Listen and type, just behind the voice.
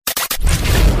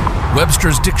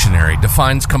Webster's Dictionary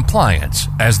defines compliance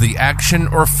as the action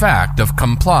or fact of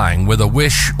complying with a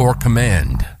wish or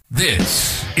command.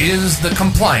 This is the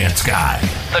Compliance Guy.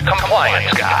 The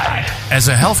Compliance Guy. As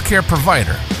a healthcare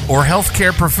provider or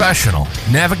healthcare professional,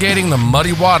 navigating the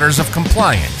muddy waters of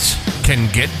compliance can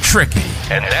get tricky.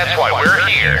 And that's why we're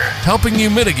here. Helping you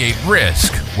mitigate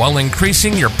risk while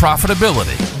increasing your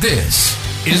profitability. This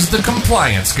is the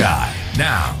Compliance Guy.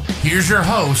 Now, here's your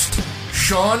host,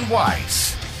 Sean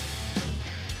Weiss.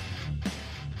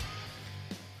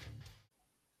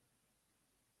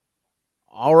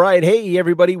 All right. Hey,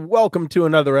 everybody. Welcome to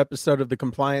another episode of The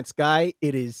Compliance Guy.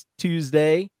 It is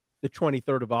Tuesday, the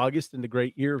 23rd of August in the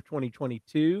great year of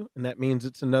 2022. And that means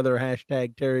it's another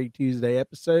hashtag Terry Tuesday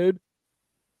episode.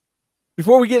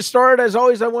 Before we get started, as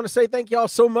always, I want to say thank you all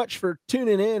so much for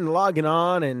tuning in, logging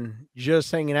on, and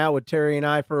just hanging out with Terry and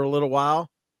I for a little while.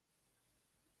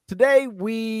 Today,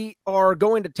 we are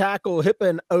going to tackle HIPAA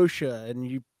and OSHA. And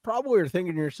you probably are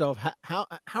thinking to yourself, how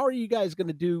are you guys going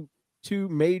to do two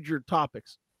major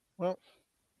topics? Well,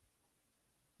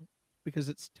 because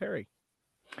it's Terry,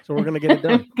 so we're going to get it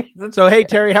done. So, hey,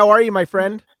 Terry, how are you, my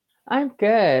friend? I'm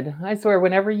good. I swear,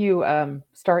 whenever you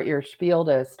start your spiel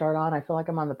to start on, I feel like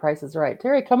I'm on The Price is Right.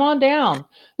 Terry, come on down.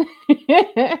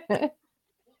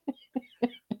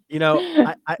 You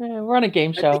know, we're on a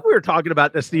game show. I think we were talking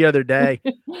about this the other day.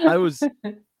 I was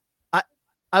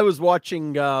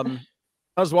watching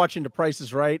The Price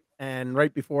is Right, and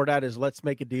right before that is Let's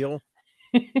Make a Deal.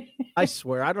 I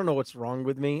swear, I don't know what's wrong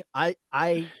with me. I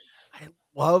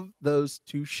love those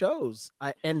two shows.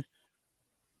 I don't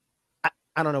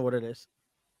know what it is.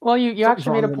 Well, you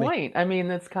actually made a point. I mean,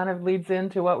 this kind of leads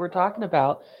into what we're talking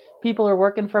about. People are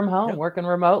working from home, working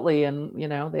remotely, and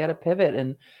they had a pivot,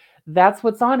 and that's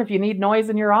what's on if you need noise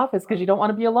in your office because you don't want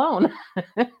to be alone.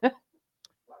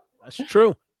 That's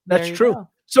true. That's true. Go.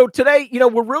 So today,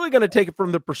 we're really going to take it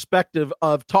from the perspective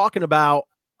of talking about,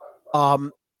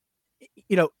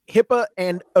 HIPAA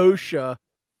and OSHA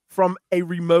from a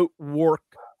remote work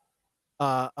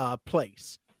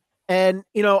place. And,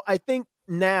 I think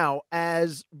now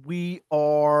as we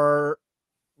are,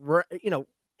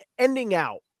 ending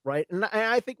out, right? And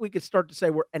I think we could start to say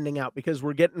we're ending out because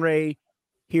we're getting ready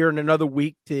here in another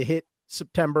week to hit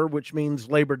September, which means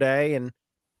Labor Day and,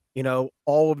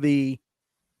 all of the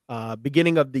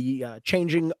beginning of the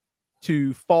changing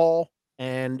to fall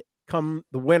and come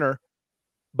the winter.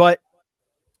 But,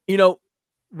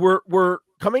 we're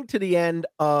coming to the end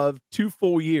of 2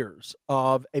 full years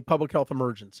of a public health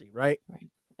emergency, right? Right.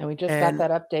 And we just got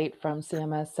that update from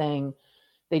CMS saying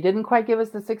they didn't quite give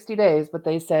us the 60 days, but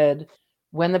they said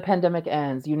when the pandemic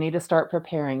ends, you need to start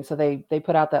preparing. So they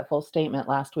put out that full statement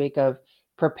last week of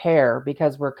prepare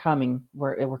because we're coming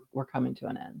to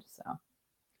an end. So.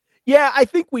 Yeah, I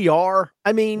think we are.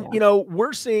 I mean,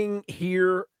 we're seeing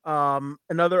here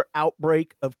another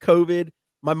outbreak of COVID.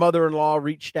 My mother-in-law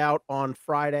reached out on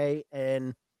Friday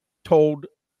and told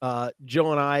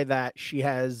Jill and I that she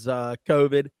has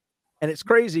COVID. And it's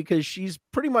crazy because she's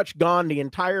pretty much gone the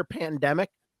entire pandemic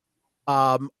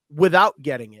without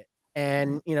getting it.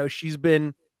 And, she's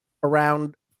been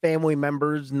around family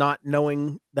members not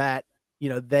knowing that,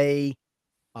 they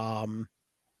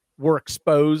were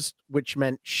exposed, which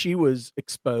meant she was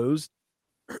exposed,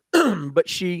 but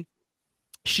she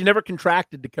never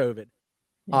contracted the COVID.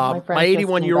 My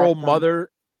 81-year-old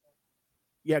mother.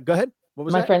 Yeah, go ahead. What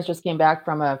was that? My friends just came back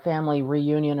from a family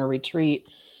reunion or retreat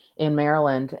in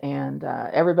Maryland, and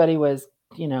everybody was,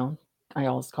 I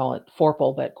always call it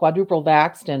fourple, but quadruple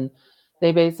vaxxed, and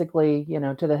they basically,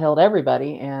 to the hilt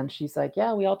everybody. And she's like,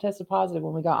 yeah, we all tested positive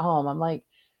when we got home. I'm like,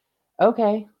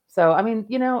 okay. So, I mean,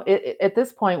 at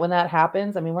this point when that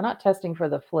happens, I mean, we're not testing for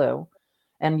the flu,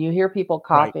 and you hear people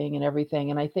coughing and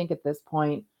everything. And I think at this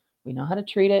point, we know how to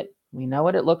treat it. We know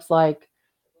what it looks like,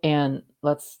 and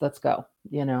let's go,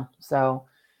 so,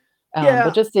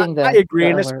 but just seeing I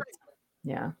agree.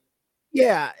 Yeah.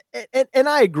 And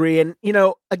I agree. And,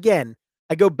 again,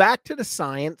 I go back to the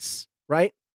science,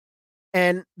 right?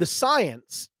 And the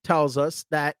science tells us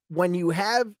that when you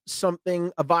have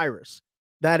a virus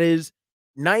that is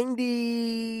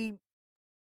 90,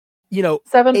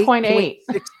 7.8.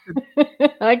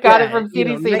 I got it from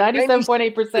CDC.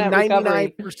 97.8%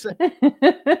 recovery.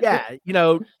 99%.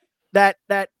 Yeah,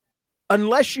 that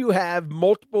unless you have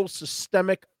multiple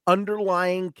systemic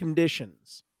underlying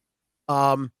conditions,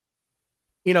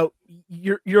 you're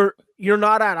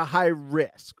not at a high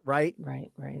risk, right? Right.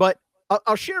 But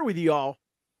I'll share with you all.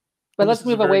 But let's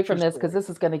move away from this because this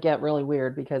is going to get really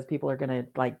weird because people are going to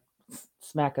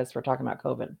smack us for talking about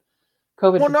COVID.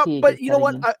 Well, no, but you know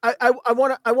what? I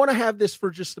want to have this for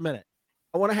just a minute.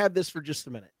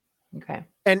 Okay.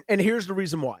 And here's the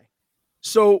reason why.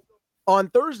 So on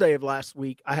Thursday of last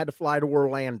week, I had to fly to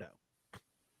Orlando.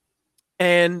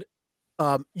 And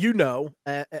Jill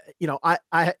and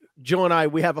I,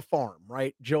 we have a farm,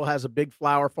 right? Jill has a big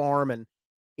flower farm, and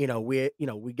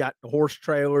we got the horse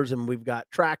trailers and we've got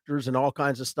tractors and all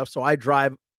kinds of stuff. So I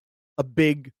drive a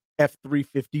big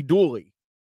F-350 dually,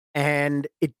 and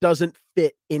it doesn't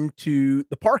fit into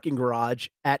the parking garage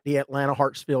at the Atlanta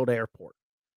Hartsfield Airport.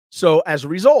 So as a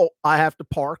result, I have to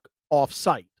park off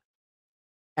site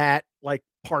at like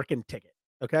parking ticket.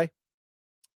 Okay.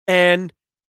 And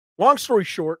long story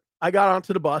short, I got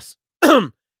onto the bus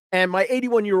and my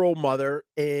 81-year-old mother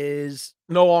is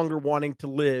no longer wanting to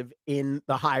live in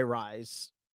the high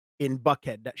rise in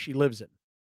Buckhead that she lives in.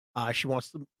 She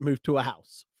wants to move to a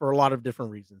house for a lot of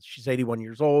different reasons. She's 81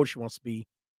 years old. She wants to be,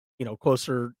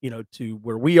 closer, to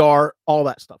where we are, all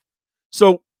that stuff.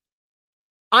 So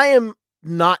I am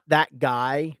not that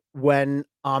guy when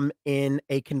I'm in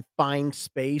a confined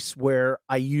space where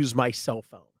I use my cell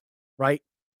phone, right?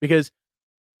 Because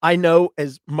I know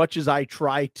as much as I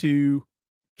try to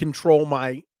control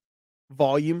my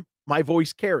volume, my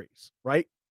voice carries, right?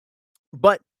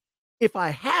 But if I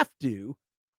have to,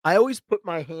 I always put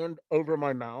my hand over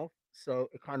my mouth so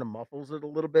it kind of muffles it a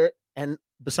little bit. And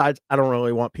besides, I don't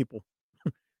really want people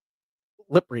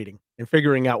lip reading and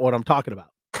figuring out what I'm talking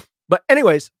about. But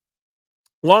anyways,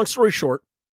 long story short,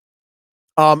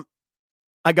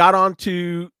 I got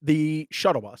onto the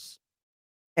shuttle bus,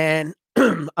 and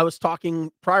I was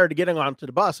talking prior to getting onto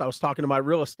the bus. I was talking to my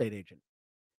real estate agent,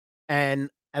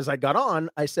 and as I got on,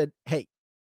 I said, "Hey,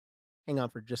 hang on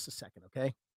for just a second,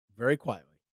 okay?" Very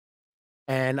quietly.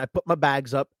 And I put my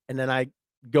bags up, and then I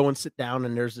go and sit down,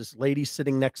 and there's this lady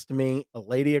sitting next to me, a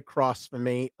lady across from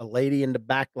me, a lady in the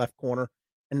back left corner,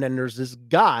 and then there's this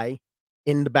guy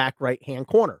in the back right hand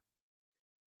corner.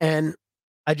 And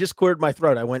I just cleared my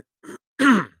throat. I went,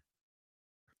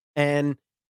 and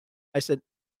I said,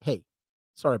 "Hey,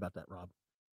 sorry about that, Rob."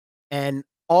 And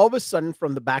all of a sudden,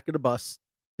 from the back of the bus,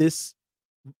 this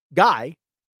guy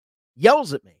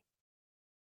yells at me.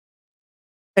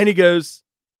 And he goes,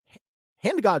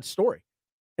 "Hand to God story."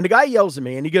 And the guy yells at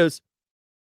me and he goes,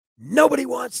 "Nobody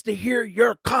wants to hear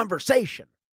your conversation."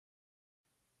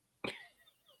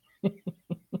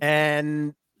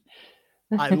 And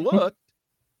I looked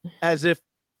as if,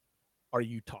 "Are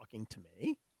you talking to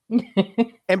me?"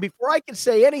 And before I could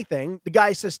say anything, the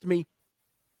guy says to me,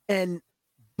 "And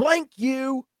blank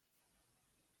you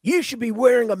should be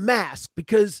wearing a mask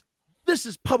because this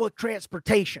is public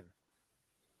transportation."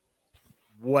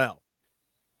 Well,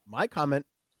 my comment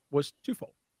was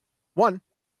twofold. One,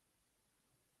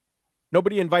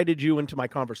 nobody invited you into my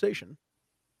conversation.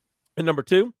 And number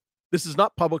two, this is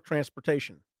not public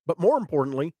transportation. But more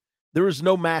importantly, there is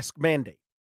no mask mandate.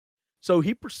 So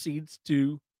he proceeds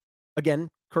to, again,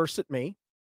 curse at me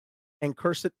and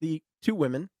curse at the two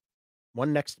women,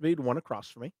 one next to me, the one across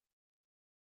from me,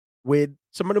 with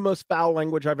some of the most foul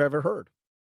language I've ever heard.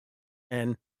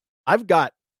 And I've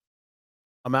got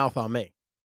a mouth on me.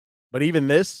 But even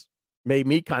this made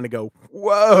me kind of go,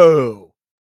 whoa.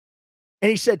 And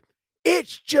he said,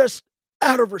 "It's just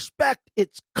out of respect.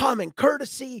 It's common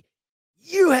courtesy.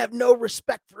 You have no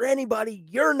respect for anybody.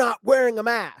 You're not wearing a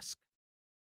mask."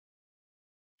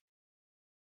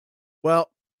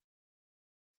 Well,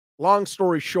 long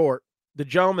story short, the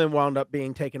gentleman wound up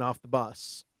being taken off the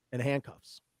bus in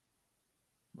handcuffs.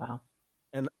 Wow.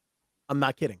 And I'm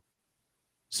not kidding.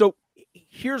 So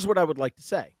here's what I would like to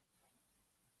say.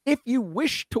 If you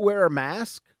wish to wear a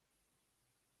mask,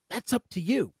 that's up to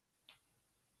you.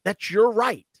 That's your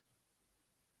right.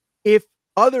 If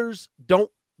others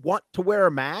don't want to wear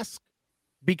a mask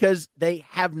because they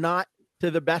have not,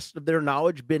 to the best of their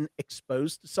knowledge, been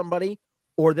exposed to somebody,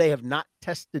 or they have not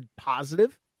tested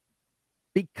positive,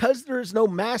 because there is no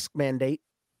mask mandate,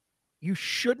 you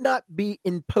should not be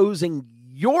imposing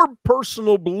your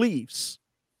personal beliefs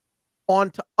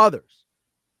onto others.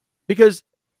 Because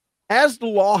as the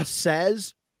law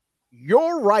says,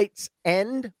 your rights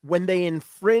end when they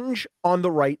infringe on the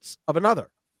rights of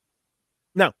another.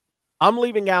 Now, I'm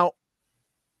leaving out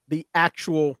the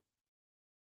actual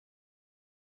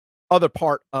other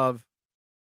part of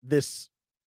this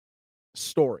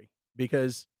story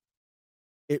because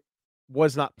it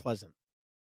was not pleasant.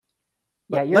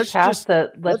 Yeah, But you're past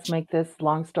let's make this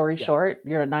long story Yeah. short.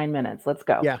 You're at 9 minutes. Let's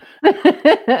go. Yeah. You're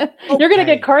going to get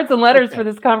Okay. cards and letters Okay. for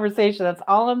this conversation. That's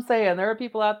all I'm saying. There are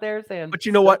people out there saying, But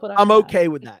you know "Still what? put on I'm your mask." okay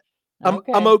with that. I'm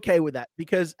Okay. okay with that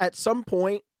because at some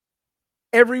point,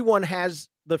 everyone has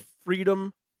the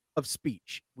freedom of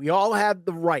speech. We all have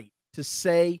the right to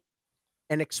say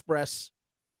and express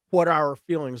what our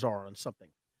feelings are on something.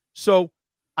 So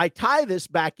I tie this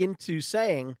back into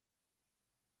saying,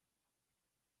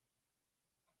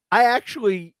 I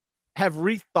actually have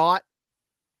rethought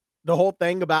the whole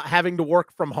thing about having to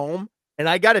work from home. And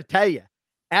I got to tell you,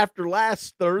 after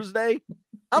last Thursday,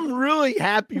 I'm really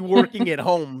happy working at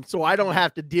home so I don't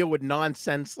have to deal with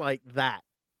nonsense like that.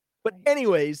 But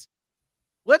anyways,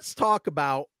 let's talk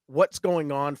about what's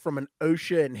going on from an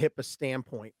OSHA and HIPAA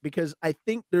standpoint, because I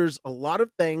think there's a lot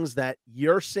of things that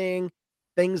you're seeing,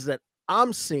 things that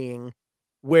I'm seeing,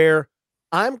 where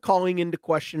I'm calling into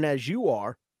question, as you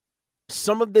are,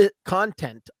 some of the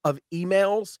content of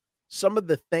emails, some of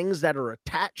the things that are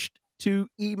attached to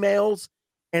emails.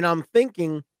 And I'm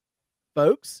thinking,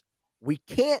 folks, we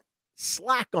can't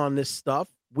slack on this stuff.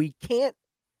 We can't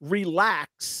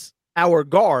relax our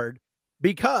guard,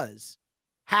 because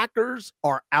hackers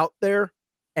are out there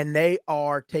and they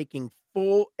are taking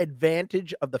full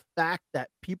advantage of the fact that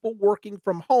people working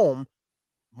from home,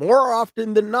 more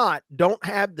often than not, don't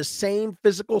have the same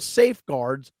physical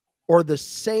safeguards or the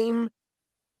same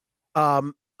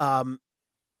um, um,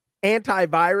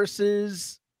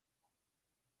 antiviruses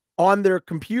on their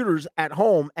computers at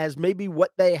home as maybe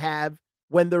what they have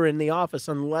when they're in the office,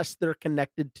 unless they're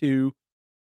connected to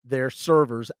their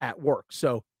servers at work.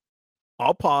 So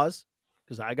I'll pause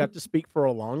because I got to speak for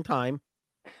a long time.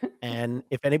 And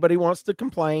if anybody wants to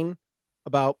complain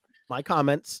about my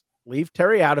comments, leave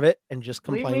Terry out of it and just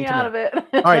complain. Leave me out of it.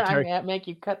 All right, Terry. I can't make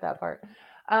you cut that part.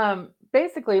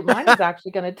 Basically, mine is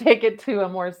actually going to take it to a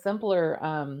more simpler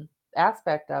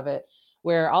aspect of it,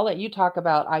 where I'll let you talk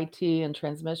about IT and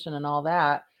transmission and all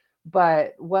that.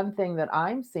 But one thing that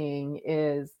I'm seeing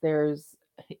is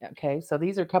so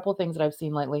these are a couple of things that I've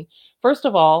seen lately. First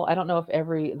of all, I don't know if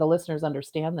the listeners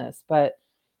understand this, but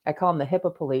I call them the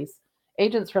HIPAA police.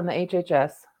 Agents from the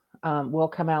HHS will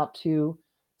come out to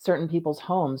certain people's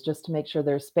homes just to make sure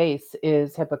their space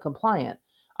is HIPAA compliant.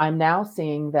 I'm now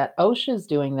seeing that OSHA is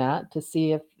doing that to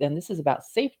see if, and this is about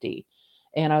safety.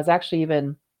 And I was actually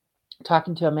even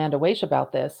talking to Amanda Weish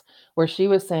about this, where she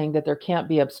was saying that there can't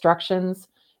be obstructions.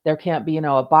 There can't be, a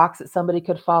box that somebody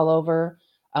could fall over.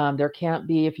 There can't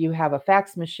be, if you have a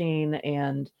fax machine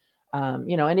and,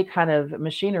 any kind of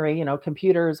machinery,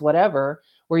 computers, whatever,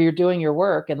 where you're doing your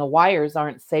work and the wires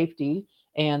aren't safety,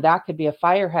 and that could be a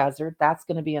fire hazard. That's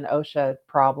going to be an OSHA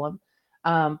problem.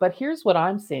 But here's what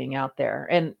I'm seeing out there.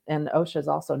 And OSHA is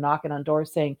also knocking on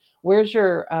doors saying, where's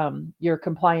your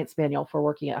compliance manual for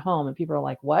working at home? And people are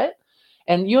like, what?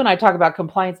 And you and I talk about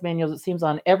compliance manuals, it seems,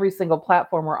 on every single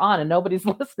platform we're on, and nobody's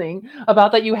listening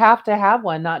about that. You have to have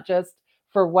one, not just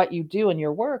for what you do in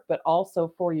your work, but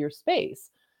also for your space.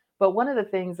 But one of the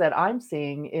things that I'm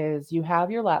seeing is you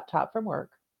have your laptop from work,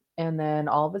 and then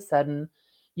all of a sudden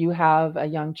you have a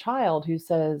young child who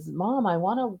says, Mom, I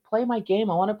want to play my game.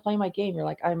 I want to play my game. You're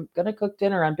like, I'm going to cook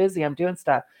dinner. I'm busy. I'm doing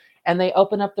stuff. And they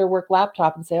open up their work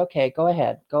laptop and say, okay, go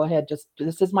ahead. Just,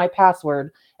 this is my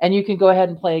password and you can go ahead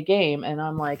and play a game. And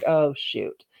I'm like, oh,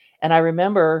 shoot. And I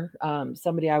remember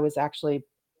somebody I was actually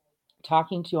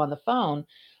talking to on the phone,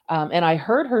 and I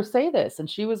heard her say this, and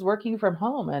she was working from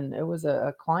home, and it was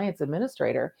a client's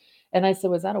administrator. And I said,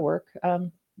 was that a work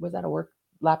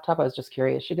laptop? I was just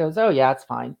curious. She goes, oh yeah, it's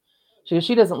fine. She goes,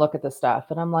 she doesn't look at the stuff.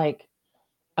 And I'm like,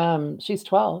 she's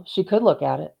 12. She could look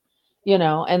at it,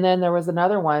 And then there was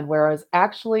another one where I was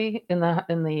actually in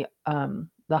the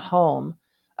home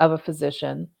of a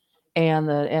physician and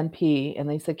the NP, and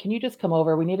they said, can you just come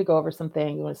over? We need to go over some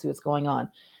things. We want to see what's going on.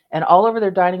 And all over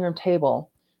their dining room table,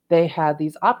 they had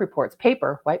these op reports,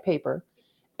 white paper.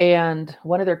 And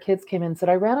one of their kids came in and said,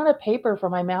 I ran out of paper for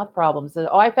my math problems. Said,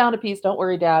 oh, I found a piece. Don't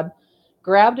worry, Dad.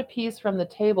 Grabbed a piece from the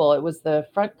table. It was the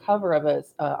front cover of a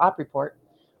op report.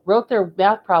 Wrote their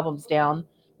math problems down.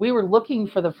 We were looking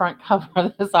for the front cover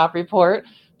of this op report.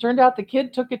 Turned out the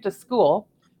kid took it to school,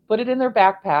 put it in their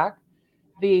backpack.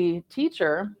 The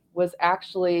teacher was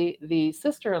actually the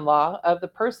sister-in-law of the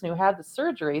person who had the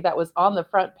surgery that was on the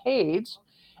front page.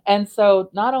 And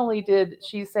so not only did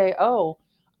she say, oh,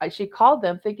 she called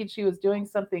them thinking she was doing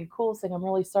something cool, saying, I'm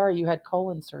really sorry you had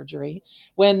colon surgery,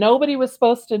 when nobody was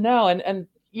supposed to know. And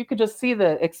you could just see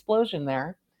the explosion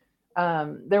there.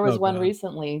 There was one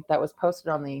recently that was posted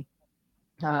on the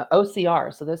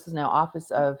OCR. So this is now Office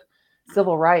of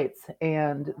Civil Rights.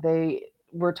 And they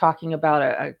were talking about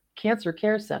a cancer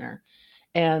care center.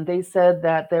 And they said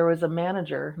that there was a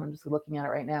manager, I'm just looking at it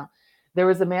right now. There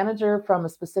was a manager from a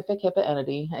specific HIPAA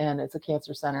entity, and it's a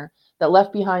cancer center, that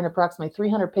left behind approximately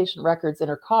 300 patient records in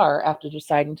her car after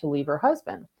deciding to leave her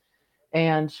husband.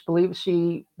 And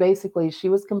she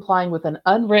was complying with an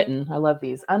unwritten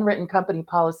company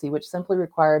policy, which simply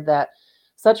required that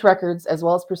such records, as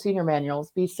well as procedure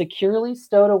manuals, be securely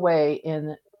stowed away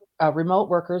in remote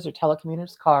workers or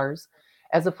telecommuters' cars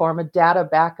as a form of data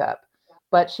backup.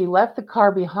 But she left the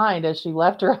car behind as she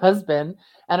left her husband,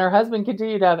 and her husband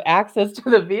continued to have access to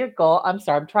the vehicle. I'm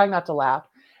sorry, I'm trying not to laugh.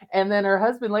 And then her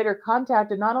husband later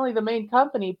contacted not only the main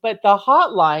company, but the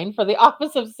hotline for the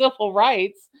Office of Civil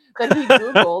Rights that he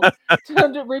Googled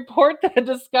to report the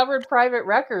discovered private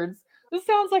records. This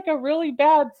sounds like a really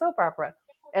bad soap opera.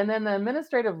 And then the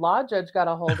administrative law judge got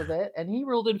a hold of it, and he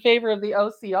ruled in favor of the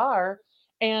OCR.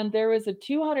 And there was a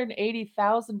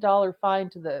 $280,000 fine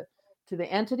to the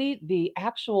entity. The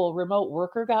actual remote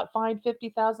worker got fined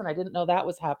 50,000. I didn't know that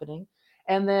was happening.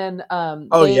 And then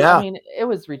Oh, yeah. I mean, it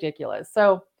was ridiculous.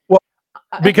 So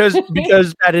because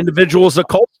that individual is a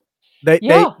culprit. They're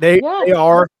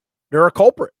a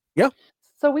culprit. Yeah.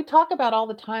 So we talk about all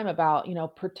the time about,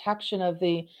 protection of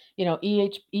the,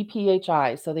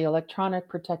 EPHI, so the Electronic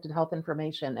Protected Health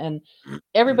Information. And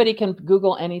everybody can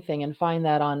Google anything and find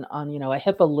that on a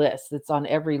HIPAA list. It's on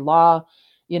every law,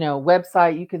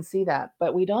 website. You can see that.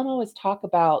 But we don't always talk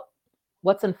about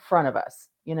what's in front of us,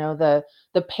 the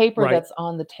paper that's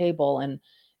on the table.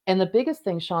 And the biggest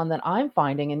thing, Sean, that I'm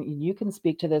finding, and you can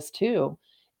speak to this too,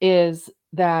 is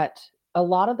that a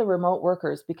lot of the remote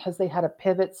workers, because they had to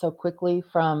pivot so quickly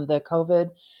from the COVID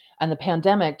and the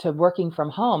pandemic to working from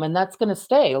home, and that's going to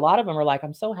stay. A lot of them are like,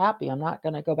 I'm so happy I'm not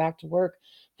going to go back to work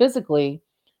physically,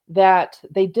 that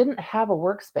they didn't have a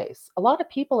workspace. A lot of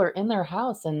people are in their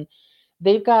house and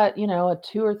they've got, a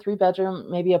 2 or 3 bedroom,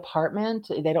 maybe apartment.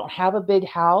 They don't have a big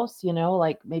house,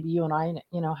 like maybe you and I,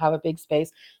 have a big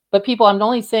space. But people, I'm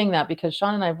only saying that because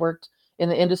Sean and I have worked in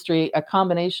the industry a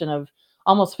combination of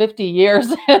almost 50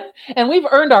 years and we've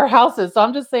earned our houses. So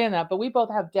I'm just saying that, but we both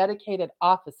have dedicated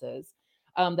offices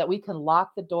that we can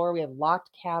lock the door. We have locked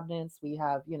cabinets. We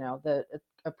have, the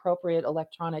appropriate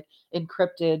electronic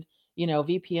encrypted,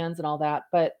 VPNs and all that.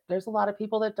 But there's a lot of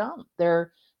people that don't.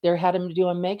 They're having to do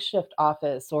a makeshift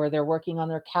office, or they're working on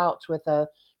their couch with a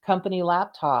company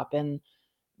laptop. And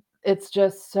it's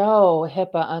just so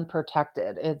HIPAA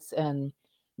unprotected.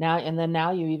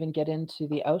 Now you even get into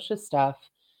the OSHA stuff.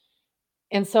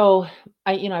 And so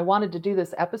I wanted to do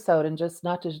this episode and just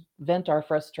not to vent our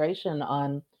frustration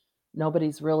on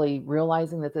nobody's really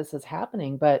realizing that this is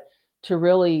happening, but to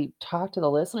really talk to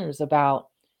the listeners about,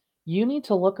 you need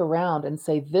to look around and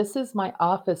say, this is my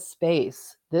office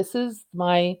space. This is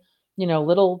my,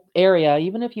 little area.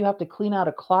 Even if you have to clean out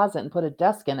a closet and put a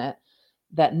desk in it,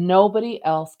 that nobody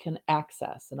else can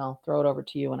access. And I'll throw it over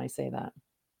to you when I say that.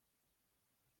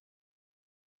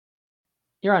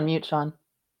 You're on mute, Sean.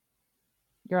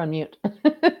 You're on mute.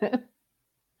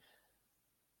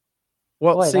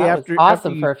 Well, boy, see, that was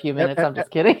awesome for a few minutes. I'm just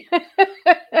kidding.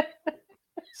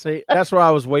 See, that's what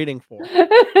I was waiting for.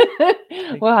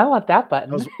 Well, I want that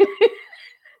button.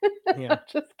 Yeah.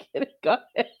 Just kidding. Go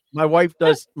ahead. My wife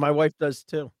does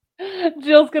too.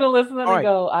 Jill's gonna listen and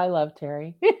go, I love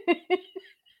Terry.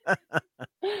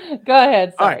 Go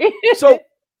ahead. Sorry. Right.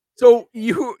 So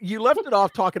you left it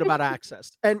off talking about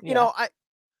access. And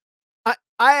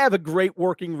I have a great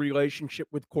working relationship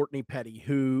with Courtney Petty,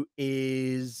 who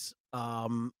is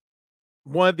one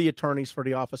of the attorneys for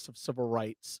the Office of Civil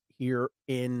Rights here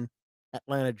in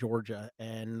Atlanta, Georgia.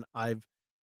 And I've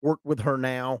worked with her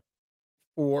now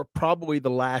for probably the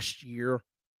last year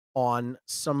on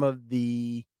some of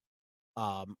the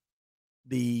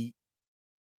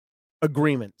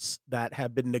agreements that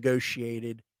have been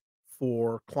negotiated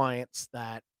for clients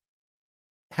that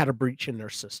had a breach in their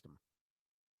system.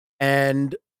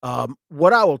 And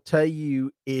what I will tell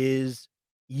you is,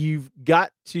 you've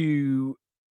got to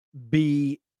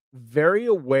be very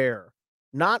aware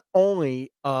not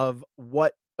only of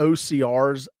what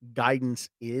OCR's guidance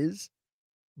is,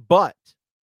 but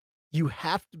you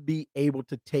have to be able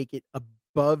to take it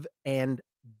above and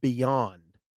beyond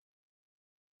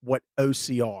what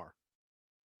OCR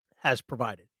has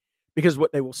provided. Because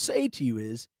what they will say to you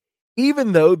is,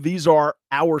 even though these are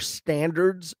our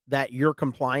standards that you're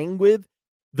complying with,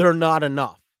 they're not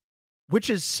enough, which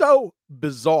is so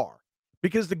bizarre,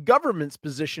 because the government's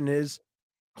position is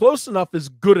close enough is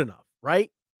good enough,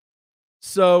 right?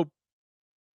 So,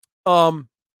 I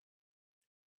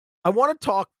want to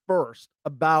talk first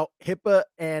about HIPAA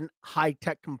and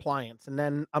high-tech compliance, and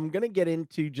then I'm going to get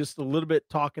into just a little bit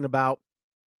talking about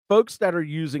folks that are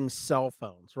using cell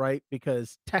phones, right?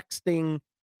 Because texting,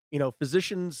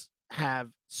 physicians have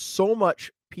so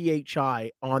much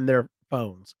PHI on their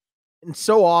phones, and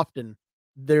so often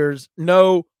there's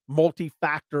no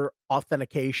multi-factor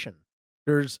authentication.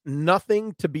 There's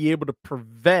nothing to be able to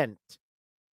prevent,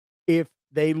 if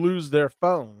they lose their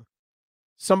phone,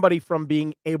 somebody from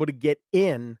being able to get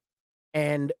in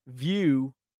and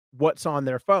view what's on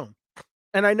their phone.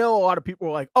 And I know a lot of people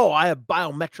are like, oh, I have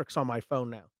biometrics on my phone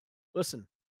now. Listen,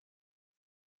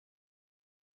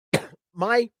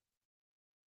 my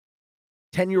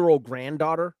 10-year-old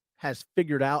granddaughter has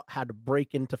figured out how to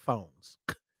break into phones.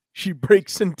 She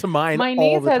breaks into mine My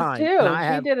all niece the has time. And too. I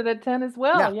She have, did it at 10 as yeah,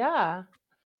 well. Yeah.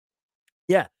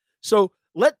 yeah. So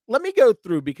let me go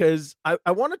through, because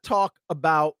I want to talk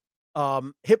about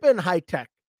HIPAA and high-tech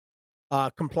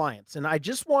compliance. And I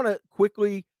just want to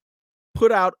quickly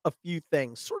put out a few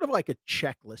things, sort of like a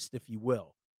checklist, if you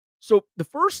will. So the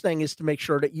first thing is to make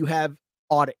sure that you have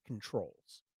audit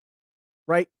controls,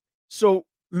 right? So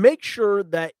make sure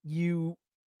that you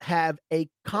have a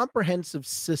comprehensive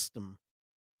system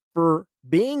for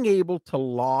being able to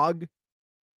log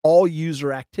all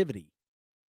user activity.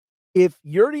 If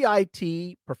you're the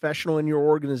IT professional in your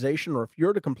organization, or if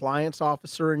you're the compliance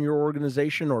officer in your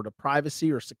organization, or the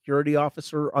privacy or security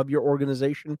officer of your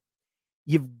organization,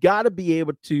 you've got to be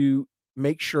able to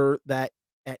make sure that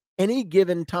at any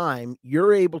given time,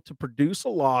 you're able to produce a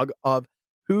log of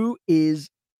who is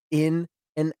in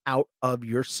and out of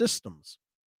your systems.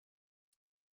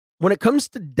 When it comes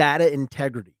to data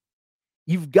integrity,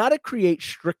 you've got to create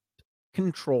strict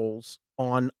controls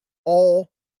on all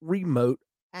remote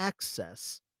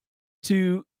access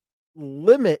to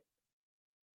limit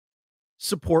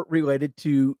support related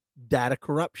to data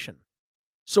corruption.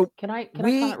 So Can I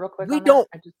we comment real quick we on that? don't.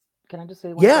 Can I just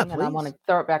say one Yeah, thing, and I want please. to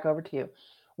throw it back over to you.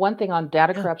 One thing on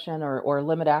data Yeah, corruption or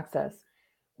limit access.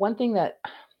 One thing that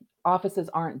offices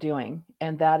aren't doing,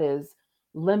 and that is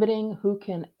limiting who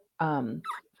can, um,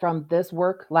 from this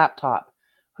work laptop,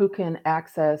 who can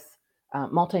access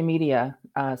multimedia,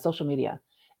 social media.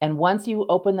 And once you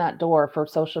open that door for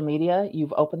social media,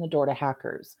 you've opened the door to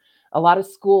hackers. A lot of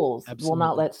schools will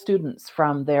not absolutely. let students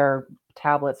from their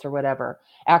tablets or whatever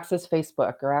access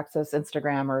Facebook or access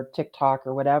Instagram or TikTok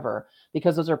or whatever,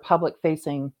 because those are public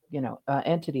facing,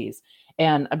 entities.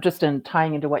 And I'm just in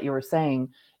tying into what you were saying,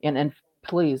 and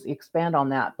please expand on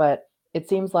that. But it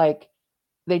seems like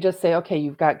they just say, okay,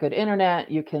 you've got good internet,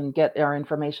 you can get our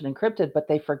information encrypted, but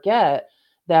they forget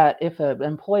that if an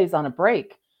employee's on a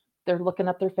break, they're looking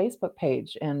up their Facebook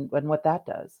page and what that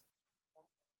does.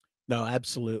 No,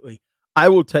 absolutely. I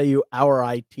will tell you, our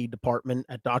IT department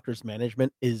at Doctors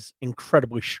Management is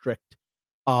incredibly strict.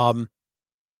 Um,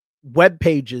 Web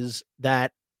pages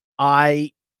that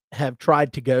I have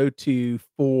tried to go to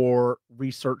for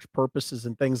research purposes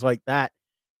and things like that,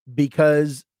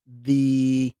 because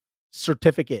the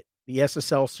the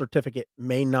SSL certificate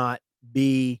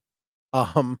be,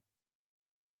 um,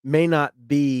 may not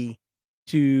be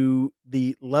to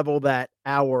the level that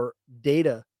our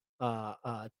data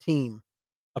team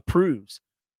approves.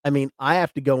 I mean, I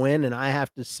have to go in and I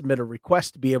have to submit a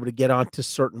request to be able to get onto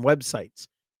certain websites.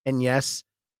 And yes,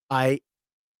 I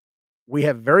we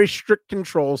have very strict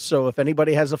controls. So if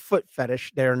anybody has a foot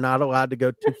fetish, they're not allowed to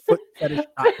go to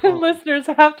footfetish.com. Listeners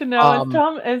have to know,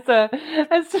 Um,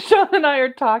 as Sean and I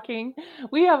are talking,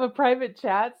 we have a private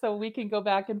chat so we can go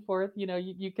back and forth. You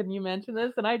mention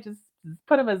this, and I just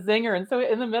put him a zinger, and so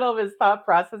in the middle of his thought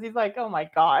process, he's like, "Oh my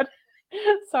god,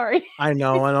 sorry." I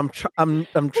know, and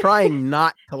I'm trying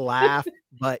not to laugh,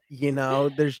 but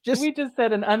there's just We just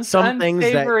said an some things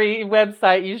that unsavory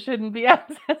website you shouldn't be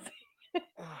accessing.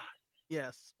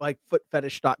 yes, like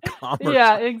footfetish.com or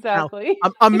Yeah, something. Now, exactly.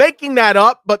 I'm making that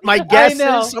up, but my I guess is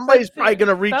know, but somebody's probably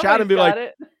gonna reach out and somebody's be like, got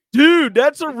it. "Dude,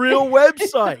 that's a real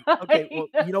website." Okay, I well,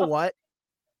 you know know. what?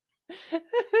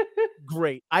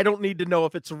 Great. I don't need to know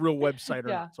if it's a real website or not.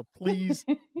 Yeah. So please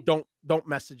don't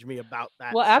message me about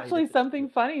that Well, site if actually, it's real. something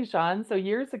funny, Sean. So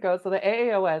years ago, so the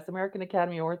AAOS, American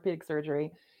Academy of Orthopedic Surgery,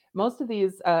 Yeah. most of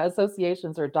these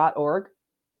associations are .org,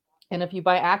 and if you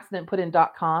by accident put in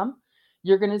 .com,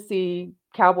 you're going to see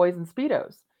cowboys and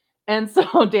speedos, and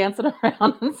so dancing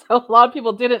around. And so a lot of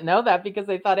people didn't know that because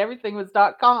they thought everything was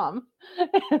 .com.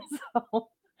 And so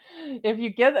if you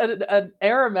get an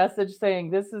error message saying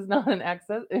this is not an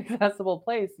accessible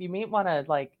place, you may want to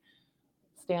like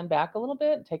stand back a little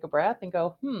bit, take a breath, and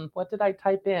go, what did I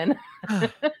type in?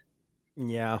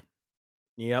 Yeah.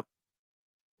 Yep.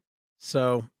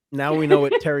 So now we know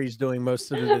what Terry's doing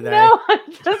most of the day. No, I'm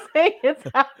just saying it's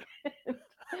happened.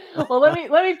 Well, let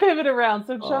me pivot around.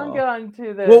 So Sean, Oh. get on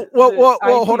to Well, well, the well,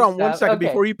 well, hold IT on one stuff. second Okay.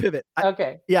 before you pivot.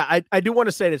 Okay. I do want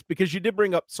to say this because you did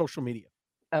bring up social media.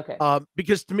 Okay.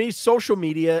 Because to me, social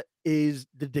media is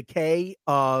the decay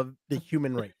of the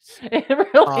human race. It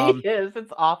really Um, is.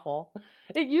 It's awful.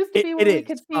 It used to be it where we is.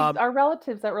 could see our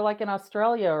relatives that were like in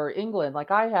Australia or England,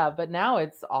 like I have, but now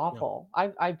it's Yeah, awful.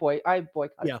 I boycott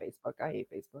yeah. Facebook. I hate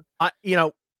Facebook.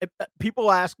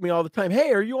 People ask me all the time,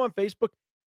 "Hey, are you on Facebook?"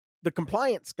 The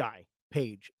compliance guy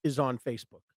page is on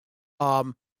Facebook.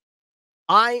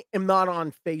 I am not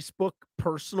on Facebook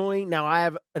personally. Now, I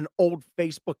have an old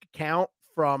Facebook account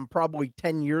from probably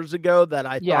 10 years ago that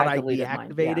I Yeah, thought I I deleted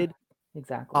mine. Yeah, deactivated.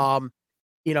 exactly.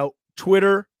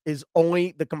 Twitter is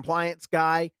only the compliance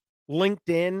guy.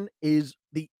 LinkedIn is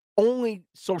the only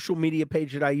social media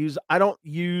page that I use. I don't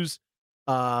use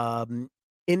InstaChat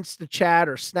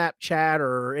or Snapchat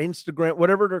or Instagram,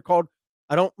 whatever they're called.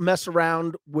 I don't mess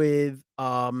around with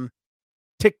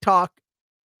TikTok.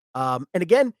 And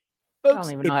again, I don't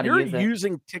folks, even know if how to you're use it.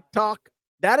 using TikTok,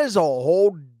 that is a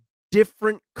whole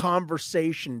different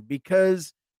conversation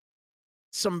because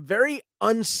some very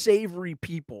unsavory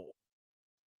people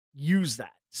use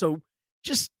that. So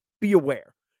just be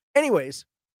aware. Anyways,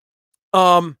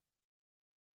 let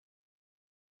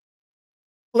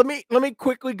me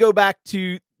quickly go back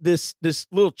to this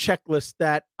little checklist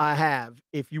that I have,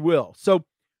 if you will. So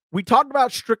we talked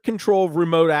about strict control of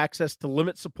remote access to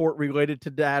limit support related to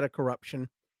data corruption,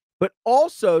 but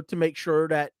also to make sure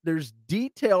that there's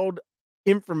detailed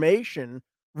information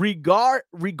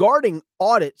regarding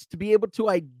audits to be able to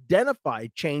identify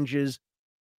changes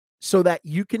so that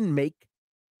you can make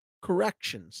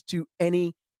corrections to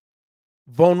any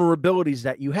vulnerabilities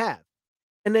that you have.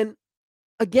 And then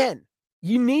again,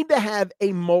 you need to have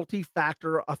a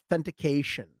multi-factor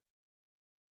authentication.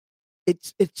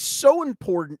 It's so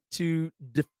important to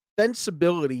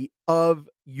defensibility of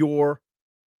your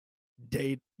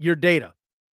data.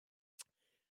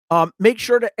 Make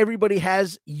sure that everybody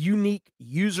has unique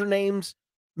usernames.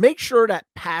 Make sure that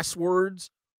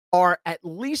passwords are at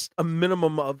least a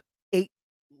minimum of 8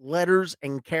 letters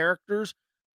and characters,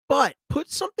 but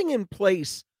put something in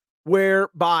place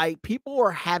whereby people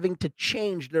are having to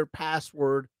change their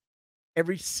password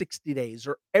every 60 days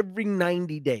or every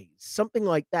 90 days, something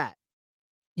like that.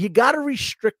 You got to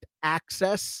restrict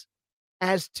access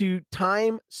as to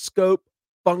time, scope,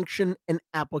 function, and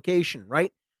application,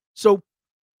 right? So,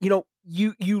 you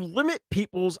limit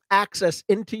people's access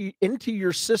into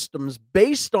your systems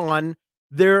based on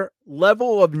their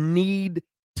level of need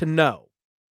to know.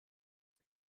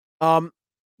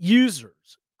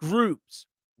 Users, groups,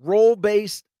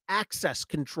 role-based access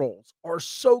controls are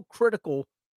so critical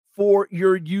for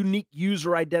your unique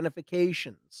user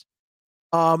identifications.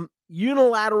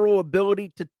 Unilateral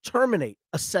ability to terminate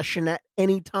a session at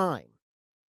any time.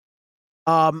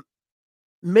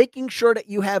 Making sure that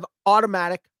you have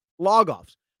automatic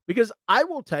log-offs. Because I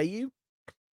will tell you,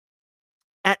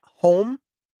 at home,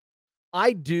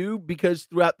 I do, because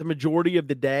throughout the majority of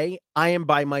the day, I am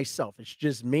by myself. It's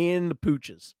just me and the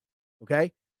pooches.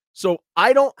 Okay. So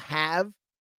I don't have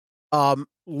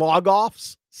log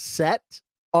offs set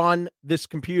on this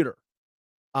computer.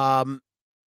 But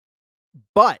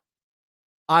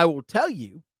I will tell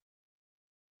you,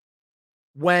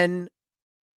 when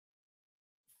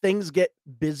things get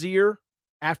busier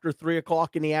after 3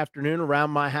 o'clock in the afternoon around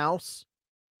my house,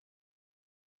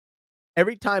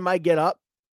 every time I get up,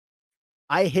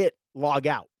 I hit log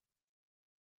out.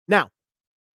 Now,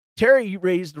 Terry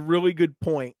raised a really good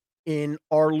point in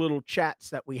our little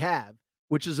chats that we have,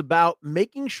 which is about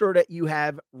making sure that you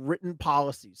have written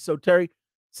policies. So, Terry,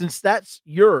 since that's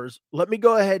yours, let me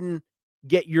go ahead and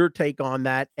get your take on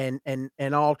that, and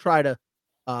I'll try to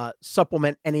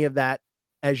supplement any of that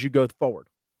as you go forward.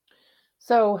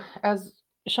 So, as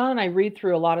Sean and I read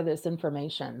through a lot of this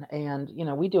information, and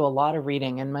we do a lot of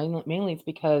reading, and mainly it's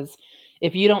because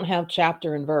if you don't have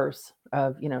chapter and verse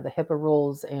of the HIPAA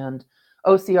rules and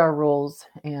OCR rules,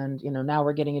 and now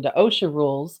we're getting into OSHA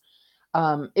rules,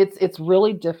 it's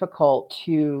really difficult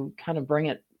to kind of bring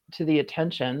it to the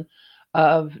attention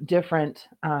of different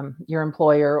your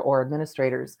employer or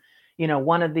administrators.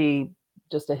 One of the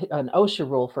an OSHA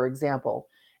rule, for example,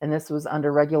 and this was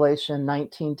under regulation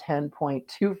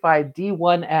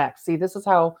 1910.25D1X. See, this is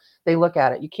how they look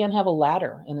at it. You can't have a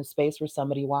ladder in a space where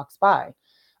somebody walks by.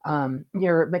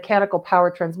 Your mechanical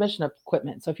power transmission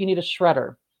equipment. So if you need a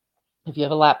shredder, if you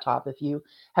have a laptop, if you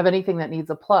have anything that needs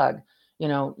a plug,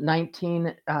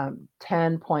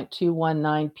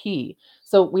 1910.219P.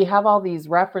 So we have all these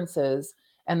references.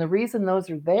 And the reason those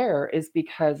are there is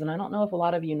because, and I don't know if a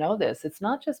lot of you know this, it's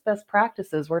not just best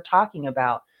practices we're talking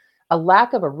about. A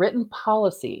lack of a written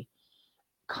policy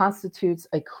constitutes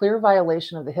a clear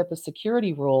violation of the HIPAA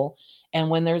security rule. And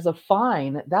when there's a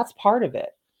fine, that's part of it.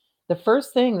 The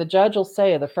first thing the judge will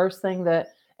say, the first thing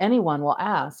that anyone will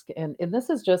ask, and this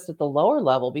is just at the lower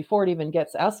level before it even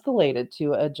gets escalated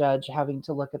to a judge having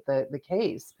to look at the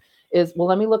case, is, well,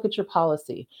 let me look at your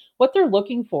policy. What they're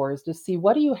looking for is to see,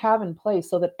 what do you have in place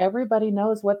so that everybody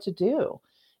knows what to do.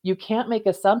 You can't make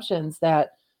assumptions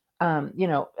that a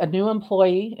new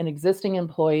employee, an existing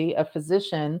employee, a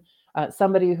physician,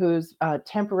 somebody who's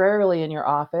temporarily in your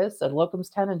office, a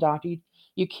locums tenens doctor,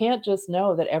 you can't just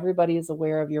know that everybody is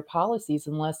aware of your policies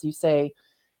unless you say,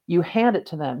 you hand it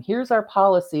to them. Here's our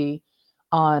policy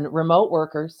on remote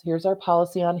workers. Here's our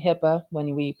policy on HIPAA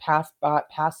when we pass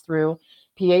through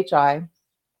PHI.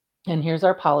 And here's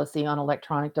our policy on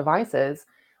electronic devices,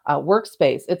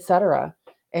 workspace, etc.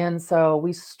 And so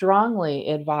we strongly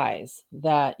advise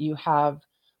that you have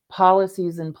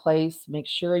policies in place. Make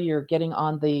sure you're getting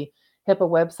on the HIPAA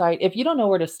website. If you don't know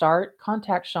where to start,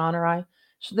 contact Sean or I.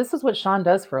 This is what Sean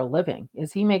does for a living,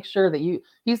 is he makes sure that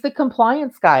he's the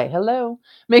compliance guy. Hello.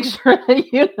 Make sure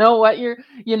that you know what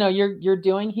you're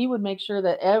doing. He would make sure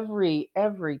that every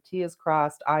T is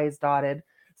crossed, I is dotted,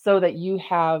 so that you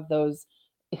have those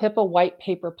HIPAA white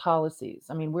paper policies.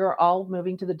 I mean, we're all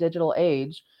moving to the digital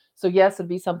age. So yes, it'd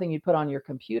be something you put on your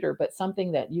computer, but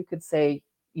something that you could say,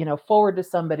 forward to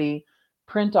somebody,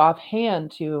 print off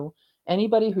hand to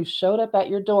anybody who showed up at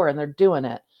your door and they're doing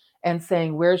it and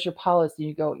saying, where's your policy?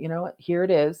 You go, you know what, here it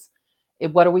is.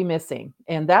 What are we missing?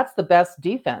 And that's the best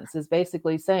defense, is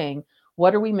basically saying,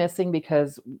 what are we missing?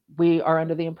 Because we are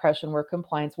under the impression we're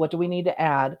compliance. What do we need to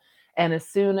add? And as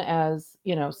soon as,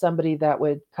 somebody that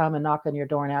would come and knock on your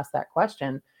door and ask that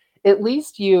question, at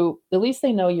least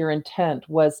they know your intent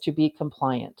was to be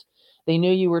compliant. They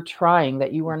knew you were trying,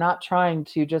 that you were not trying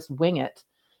to just wing it,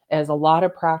 as a lot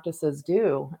of practices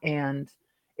do. And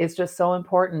it's just so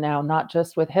important now, not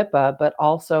just with HIPAA, but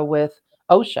also with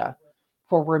OSHA.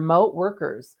 For remote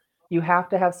workers, you have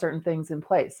to have certain things in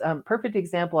place. Perfect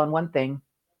example on one thing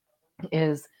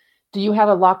is, do you have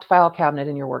a locked file cabinet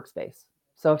in your workspace?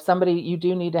 So if you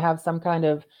do need to have some kind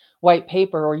of white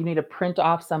paper, or you need to print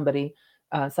off somebody's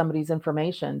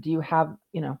information, do you have,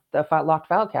 the locked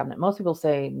file cabinet? Most people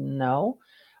say no.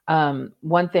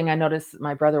 One thing I noticed,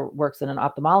 my brother works in an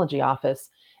ophthalmology office,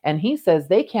 and he says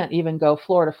they can't even go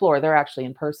floor to floor. They're actually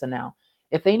in person now.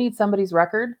 If they need somebody's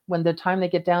record, when the time they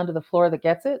get down to the floor that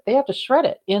gets it, they have to shred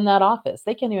it in that office.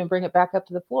 They can't even bring it back up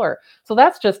to the floor. So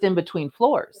that's just in between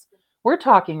floors. We're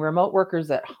talking remote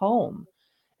workers at home,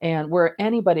 and where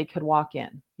anybody could walk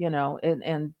in,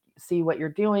 and see what you're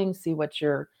doing, see what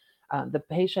the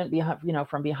patient behind,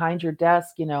 from behind your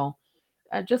desk,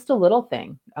 just a little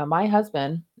thing. My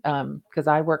husband, because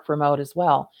I work remote as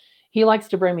well, he likes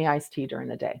to bring me iced tea during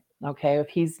the day. Okay. If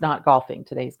he's not golfing,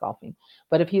 today's golfing,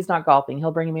 but if he's not golfing,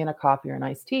 he'll bring me in a coffee or an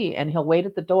iced tea, and he'll wait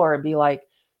at the door and be like,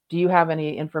 do you have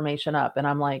any information up? And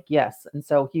I'm like, yes. And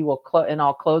so he will and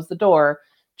I'll close the door,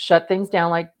 shut things down.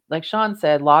 Like Sean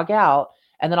said, log out,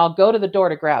 and then I'll go to the door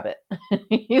to grab it.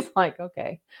 He's like,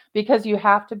 okay, because you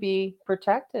have to be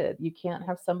protected. You can't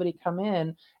have somebody come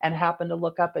in and happen to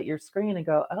look up at your screen and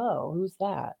go, oh, who's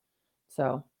that?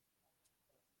 So.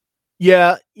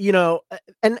 Yeah.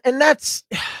 And that's,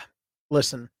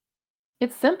 listen,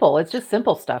 it's simple. It's just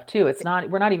simple stuff too.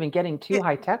 We're not even getting too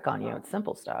high tech on you. It's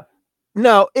simple stuff.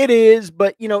 No, it is.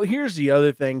 But, here's the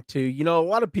other thing too. A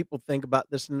lot of people think about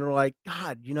this and they're like,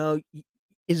 God,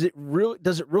 does it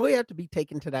really have to be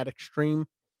taken to that extreme?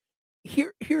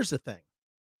 Here's the thing,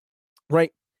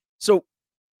 right? So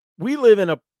we live in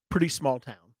a pretty small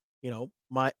town.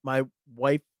 My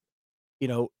wife,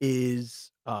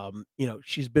 is,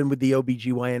 she's been with the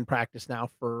OBGYN practice now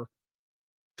for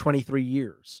 23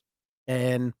 years.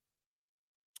 And,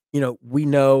 we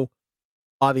know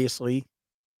obviously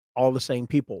all the same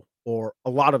people, or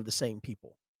a lot of the same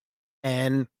people.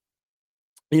 And,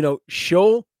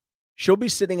 she'll be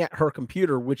sitting at her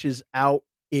computer, which is out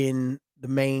in the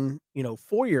main,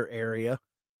 foyer area.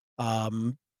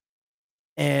 And,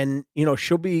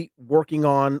 she'll be working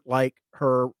on like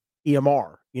her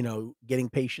EMR, getting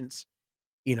patients,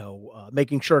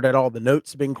 making sure that all the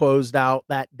notes have been closed out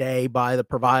that day by the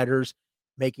providers,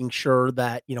 making sure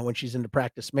that, when she's in the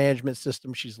practice management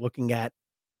system, she's looking at,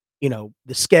 the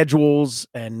schedules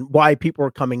and why people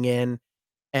are coming in.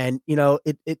 And,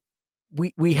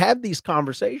 we have these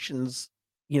conversations,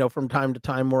 from time to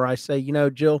time, where I say,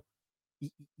 Jill,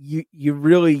 you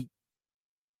really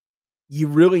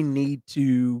need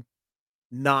to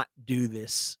not do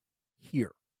this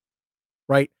here.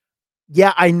 Right.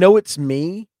 Yeah. I know it's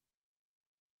me,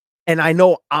 and I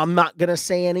know I'm not going to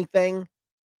say anything,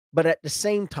 but at the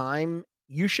same time,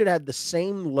 you should have the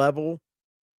same level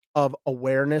of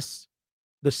awareness,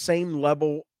 the same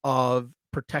level of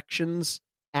protections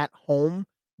at home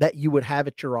that you would have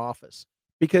at your office,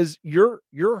 because your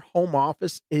home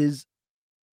office is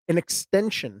an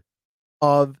extension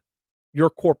of your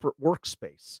corporate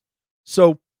workspace.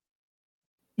 So,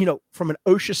 from an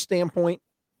OSHA standpoint,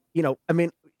 I mean,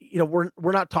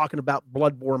 we're not talking about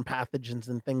bloodborne pathogens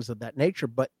and things of that nature,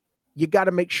 but you got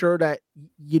to make sure that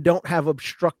you don't have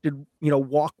obstructed,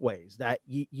 walkways, that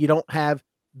you don't have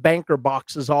banker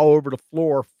boxes all over the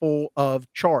floor full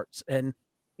of charts, and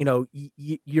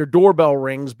your doorbell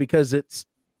rings because it's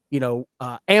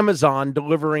Amazon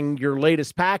delivering your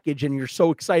latest package, and you're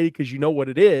so excited because you know what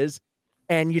it is,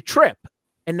 and you trip,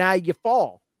 and now you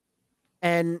fall,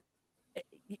 and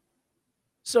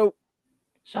so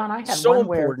Sean, I had so one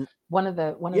where important. one of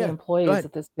the Yeah, go employees ahead.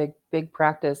 at this big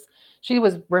practice, she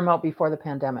was remote before the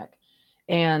pandemic.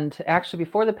 And actually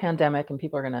before the pandemic,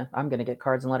 and I'm gonna get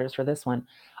cards and letters for this one.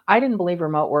 I didn't believe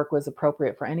remote work was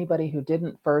appropriate for anybody who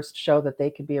didn't first show that they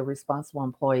could be a responsible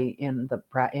employee in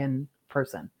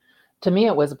person. To me,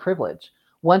 it was a privilege.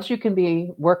 Once you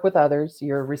can work with others,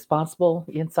 you're responsible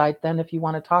inside. Then if you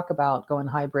want to talk about going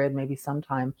hybrid, maybe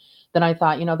sometime, then I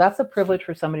thought, that's a privilege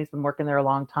for somebody who's been working there a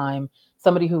long time,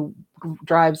 somebody who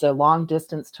drives a long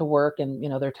distance to work and,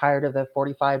 they're tired of the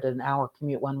 45 to an hour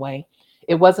commute one way.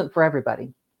 It wasn't for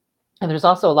everybody. And there's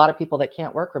also a lot of people that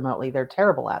can't work remotely. They're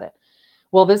terrible at it.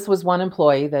 Well, this was one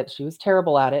employee that she was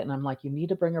terrible at it. And I'm like, you need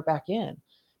to bring her back in,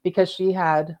 because she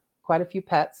had quite a few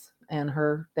pets. And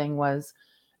her thing was,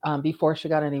 before she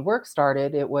got any work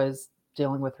started, it was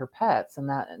dealing with her pets,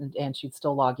 and she'd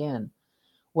still log in.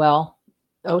 Well,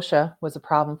 OSHA was a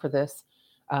problem for this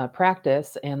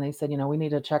practice. And they said, we need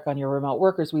to check on your remote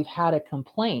workers. We've had a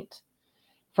complaint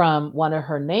from one of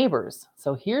her neighbors.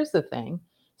 So here's the thing.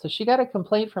 So she got a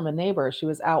complaint from a neighbor. She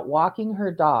was out walking her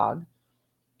dog,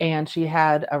 and she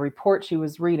had a report she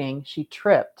was reading. She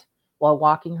tripped while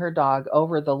walking her dog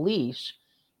over the leash,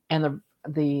 and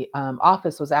the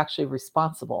office was actually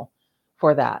responsible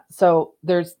for that. So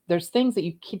there's things that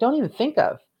you don't even think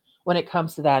of when it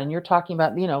comes to that. And you're talking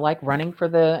about, like running for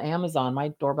the Amazon. My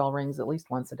doorbell rings at least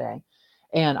once a day.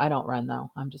 And I don't run though.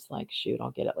 I'm just like, shoot,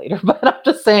 I'll get it later. But I'm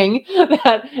just saying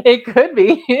that it could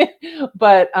be.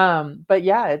 but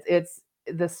yeah, it's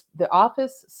this, the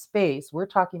office space. We're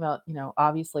talking about,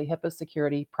 obviously HIPAA,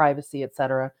 security, privacy, et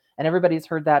cetera. And everybody's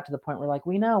heard that to the point where like,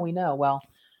 we know. Well,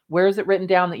 where is it written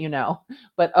down that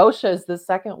But OSHA is the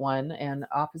second one, and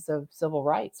Office of Civil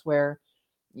Rights, where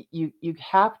you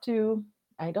have to,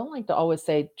 I don't like to always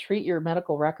say treat your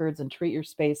medical records and treat your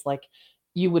space like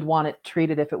you would want it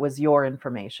treated if it was your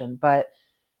information, but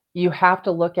you have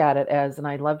to look at it as, and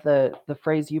I love the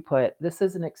phrase you put, this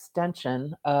is an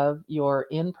extension of your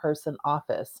in-person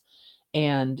office.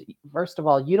 And first of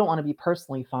all, you don't want to be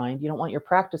personally fined. You don't want your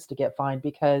practice to get fined,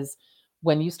 because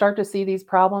when you start to see these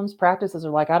problems, practices are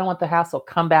like, I don't want the hassle,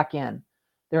 come back in.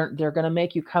 They're going to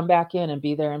make you come back in and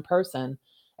be there in person.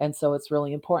 And so it's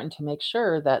really important to make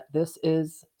sure that this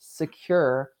is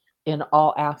secure in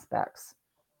all aspects.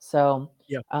 So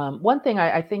Yeah. one thing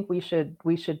I think we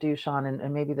should do, Sean,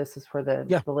 and maybe this is for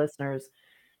the listeners,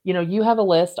 you have a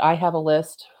list, I have a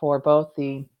list for both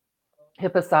the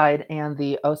HIPAA side and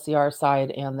the OCR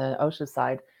side and the OSHA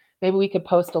side. Maybe we could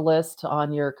post a list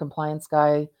on your Compliance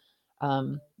Guy,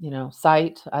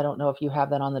 site. I don't know if you have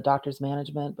that on the doctor's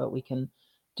management, but we can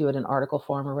do it in article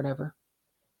form or whatever.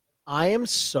 I am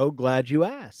so glad you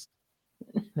asked.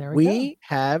 There We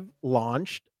have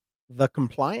launched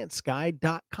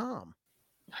thecomplianceguy.com.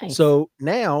 Nice. So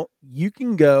now you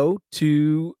can go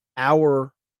to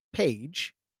our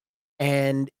page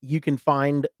and you can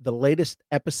find the latest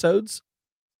episodes,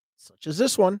 such as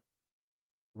this one,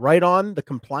 right on the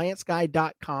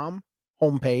complianceguy.com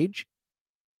homepage.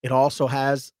 It also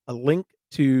has a link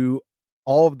to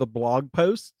all of the blog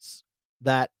posts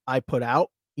that I put out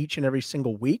each and every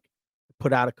single week. I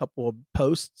put out a couple of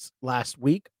posts last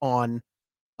week on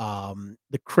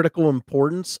the critical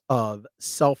importance of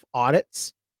self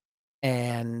audits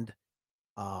and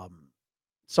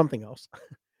something else.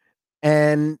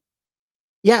 And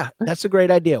yeah, that's a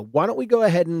great idea. Why don't we go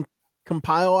ahead and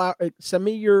compile out, send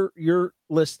me your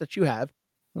list that you have.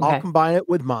 Okay. I'll combine it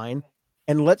with mine,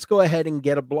 and let's go ahead and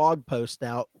get a blog post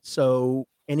out. So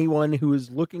anyone who is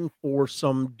looking for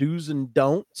some do's and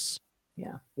don'ts,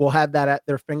 will have that at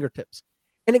their fingertips.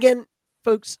 And again,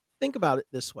 folks, think about it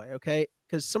this way, okay?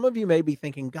 Because some of you may be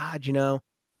thinking, God,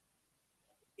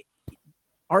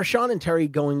 are Sean and Terry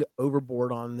going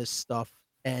overboard on this stuff?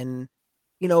 And,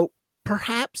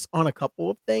 perhaps on a couple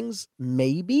of things,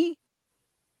 maybe,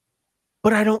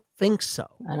 but I don't think so.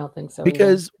 I don't think so.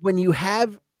 Because when you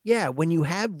have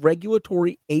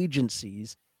regulatory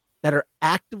agencies that are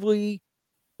actively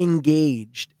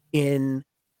engaged in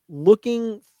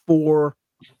looking for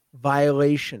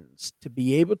violations to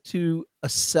be able to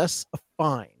assess a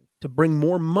fine, to bring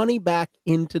more money back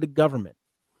into the government,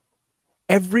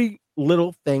 every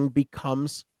little thing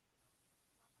becomes,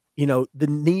 the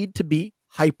need to be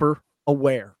hyper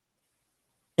aware.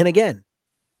 And again,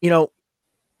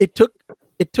 it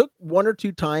took one or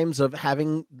two times of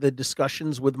having the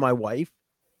discussions with my wife,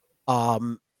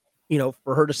 for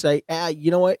her to say,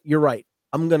 you know what, you're right.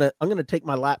 I'm gonna take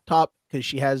my laptop because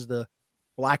she has the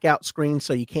blackout screen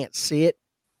so you can't see it.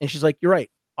 And she's like, you're right.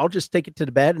 I'll just take it to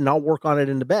the bed and I'll work on it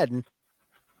in the bed. And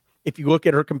if you look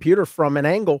at her computer from an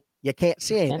angle, you can't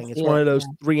see anything. It's one of those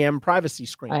 3M privacy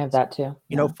screens. I have that too.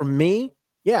 For me,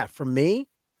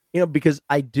 because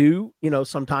I do,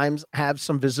 sometimes have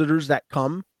some visitors that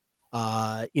come,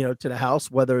 to the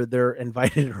house, whether they're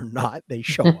invited or not, they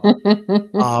show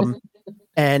up.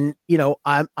 And,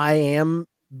 I am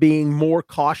being more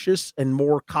cautious and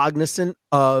more cognizant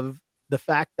of the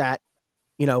fact that,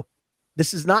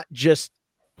 this is not just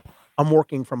I'm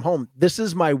working from home. This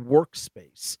is my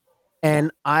workspace.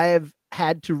 And I've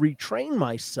had to retrain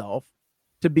myself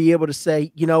to be able to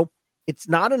say, it's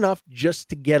not enough just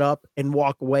to get up and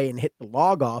walk away and hit the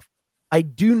log off. I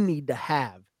do need to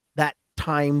have that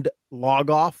timed log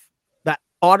off that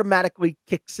automatically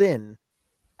kicks in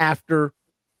after,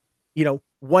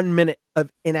 1 minute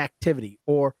of inactivity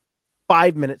or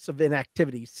 5 minutes of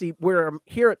inactivity. See, where I'm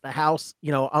here at the house,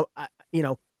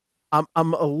 I'm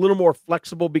a little more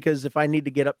flexible because if I need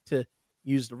to get up to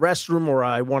use the restroom or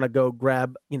I want to go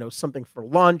grab, something for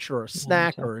lunch or a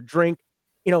snack or a drink,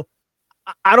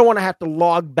 I don't want to have to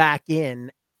log back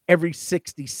in every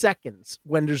 60 seconds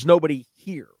when there's nobody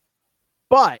here.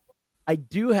 But I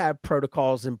do have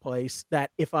protocols in place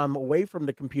that if I'm away from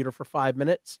the computer for 5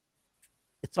 minutes,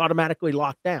 it's automatically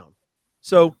locked down.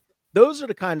 So those are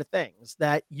the kind of things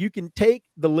that you can take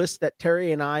the list that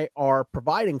Terry and I are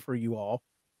providing for you all,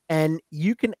 and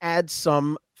you can add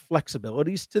some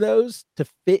flexibilities to those to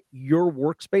fit your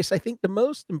workspace. I think the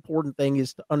most important thing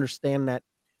is to understand that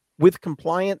with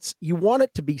compliance, you want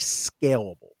it to be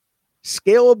scalable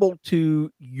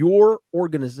to your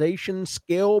organization,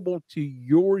 scalable to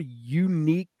your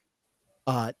unique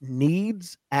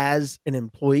needs as an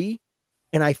employee.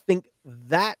 And I think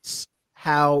that's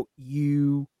how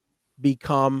you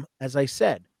become, as I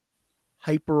said,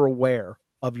 hyper aware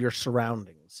of your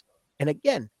surroundings. And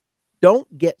again,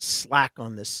 don't get slack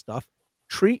on this stuff.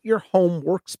 Treat your home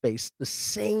workspace the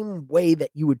same way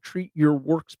that you would treat your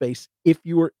workspace if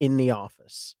you were in the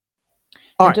office.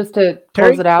 All right. Just to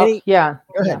close it out,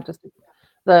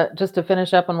 just to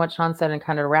finish up on what Sean said and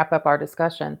kind of wrap up our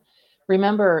discussion.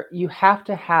 Remember, you have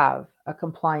to have a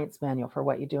compliance manual for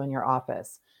what you do in your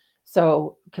office.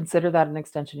 So consider that an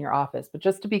extension of your office. But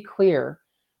just to be clear,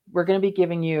 we're going to be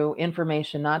giving you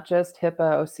information, not just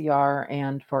HIPAA, OCR,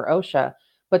 and for OSHA,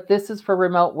 but this is for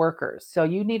remote workers. So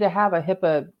you need to have a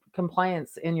HIPAA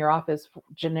compliance in your office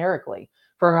generically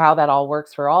for how that all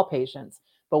works for all patients.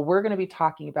 But we're going to be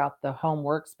talking about the home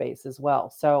workspace as well.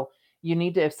 So you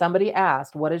need to, if somebody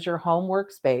asked, what is your home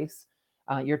workspace,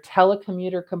 your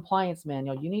telecommuter compliance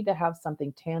manual, you need to have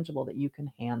something tangible that you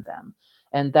can hand them.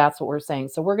 And that's what we're saying.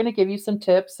 So we're going to give you some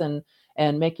tips and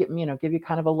make it, give you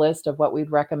kind of a list of what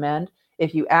we'd recommend.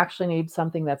 If you actually need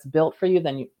something that's built for you,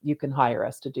 then you can hire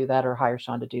us to do that or hire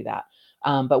Sean to do that.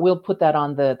 But we'll put that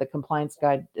on the compliance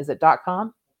guide. Is it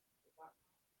 .com?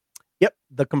 Yep.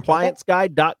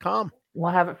 Thecomplianceguide.com.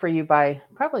 We'll have it for you by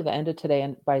probably the end of today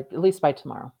and at least by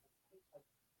tomorrow.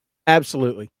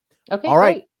 Absolutely. Okay. All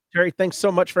right. Terry, thanks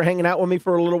so much for hanging out with me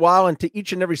for a little while. And to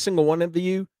each and every single one of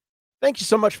you, thank you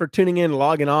so much for tuning in,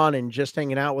 logging on, and just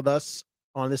hanging out with us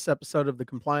on this episode of The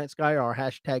Compliance Guy, our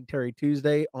hashtag Terry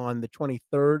Tuesday on the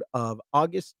 23rd of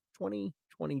August,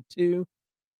 2022.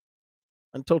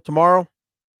 Until tomorrow,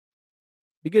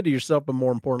 be good to yourself, but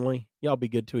more importantly, y'all be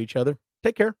good to each other.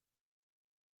 Take care.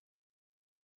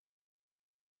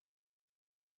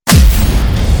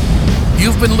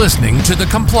 You've been listening to The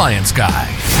Compliance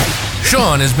Guy.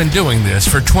 Sean has been doing this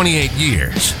for 28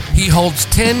 years. He holds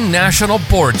 10 national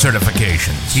board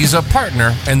certifications. He's a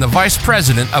partner and the vice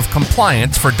president of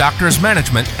compliance for Doctors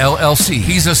Management, LLC.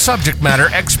 He's a subject matter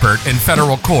expert in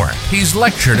federal court. He's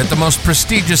lectured at the most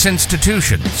prestigious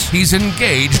institutions. He's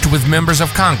engaged with members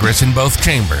of Congress in both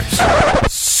chambers.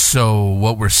 So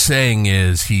what we're saying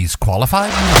is he's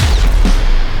qualified?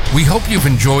 We hope you've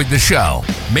enjoyed the show.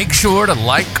 Make sure to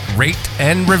like, rate,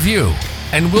 and review.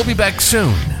 And we'll be back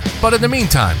soon. But in the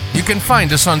meantime, you can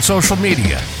find us on social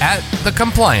media at The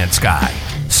Compliance Guy.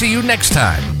 See you next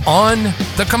time on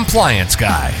The Compliance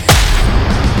Guy.